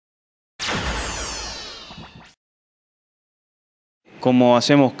como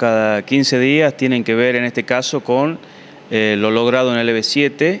hacemos cada 15 días, tienen que ver en este caso con lo logrado en el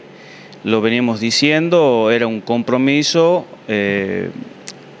EB7. Lo veníamos diciendo, era un compromiso,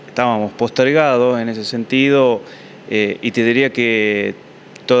 estábamos postergados en ese sentido, y te diría que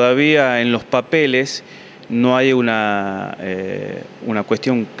todavía en los papeles no hay una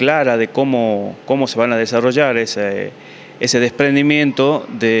cuestión clara de cómo se van a desarrollar ese desprendimiento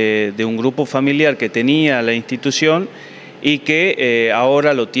de un grupo familiar que tenía la institución y que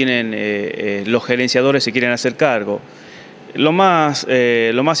ahora lo tienen, los gerenciadores se quieren hacer cargo. Lo más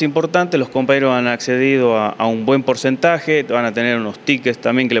importante, los compañeros han accedido a un buen porcentaje, van a tener unos tickets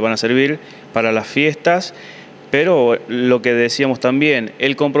también que les van a servir para las fiestas, pero lo que decíamos también,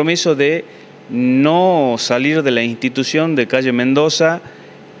 el compromiso de no salir de la institución de calle Mendoza,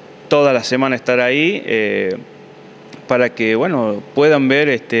 toda la semana estar ahí, para que bueno, puedan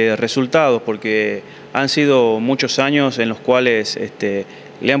ver resultados, porque han sido muchos años en los cuales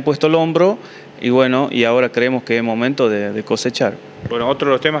le han puesto el hombro y bueno, y ahora creemos que es momento de cosechar. Bueno, otro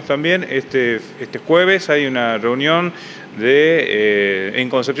de los temas también, este jueves hay una reunión en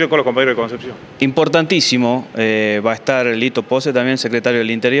Concepción con los compañeros de Concepción. Importantísimo, va a estar Lito Pose también, secretario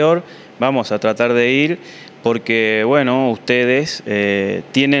del Interior, vamos a tratar de ir porque bueno, ustedes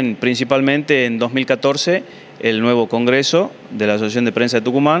tienen principalmente en 2014 el nuevo Congreso de la Asociación de Prensa de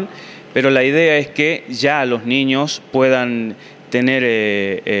Tucumán, pero la idea es que ya los niños puedan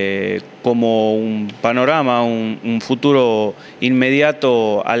tener como un panorama, un futuro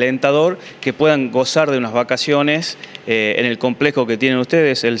inmediato alentador, que puedan gozar de unas vacaciones en el complejo que tienen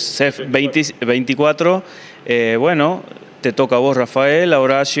ustedes, el CEF 24. Bueno, te toca a vos, Rafael, a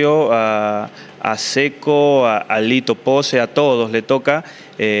Horacio, a Seco, a Lito Pose, a todos le toca,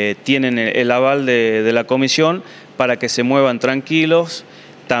 tienen el aval de la comisión para que se muevan tranquilos.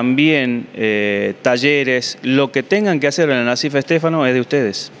 También talleres, lo que tengan que hacer en el Nacif Estéfano es de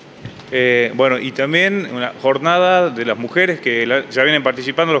ustedes. Bueno, y también una jornada de las mujeres que ya vienen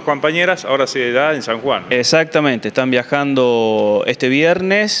participando los compañeras, ahora se da en San Juan. Exactamente, están viajando este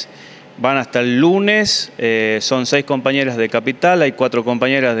viernes, van hasta el lunes, son 6 compañeras de Capital, hay 4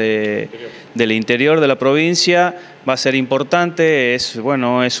 compañeras del interior de la provincia. Va a ser importante, es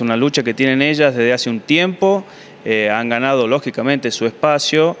una lucha que tienen ellas desde hace un tiempo. Han ganado lógicamente su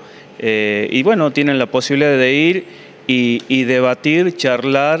espacio y bueno, tienen la posibilidad de ir y debatir,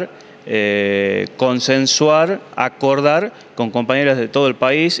 charlar, consensuar, acordar con compañeras de todo el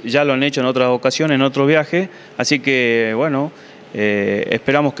país. Ya lo han hecho en otras ocasiones, en otros viajes, así que bueno,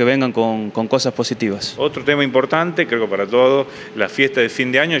 esperamos que vengan con cosas positivas. Otro tema importante, creo que para todos, la fiesta de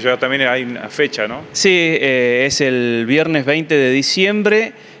fin de año, ya también hay una fecha, ¿no? Sí, es el viernes 20 de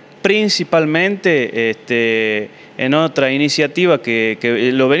diciembre. Principalmente en otra iniciativa que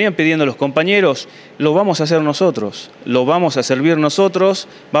lo venían pidiendo los compañeros, lo vamos a hacer nosotros, lo vamos a servir nosotros,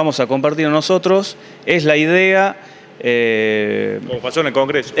 vamos a compartir nosotros, es la idea. Como pasó en el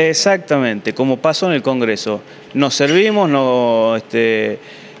Congreso. Exactamente, como pasó en el Congreso. Nos servimos,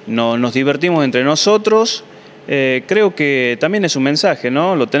 nos divertimos entre nosotros. Creo que también es un mensaje,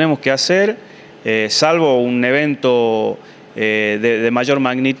 ¿no? Lo tenemos que hacer, salvo un evento de mayor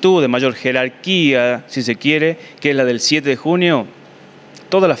magnitud, de mayor jerarquía, si se quiere, que es la del 7 de junio,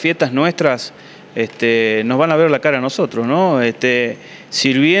 todas las fiestas nuestras nos van a ver la cara a nosotros, ¿no?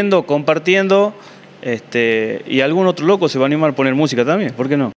 Sirviendo, compartiendo, y algún otro loco se va a animar a poner música también, ¿por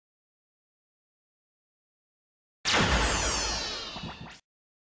qué no?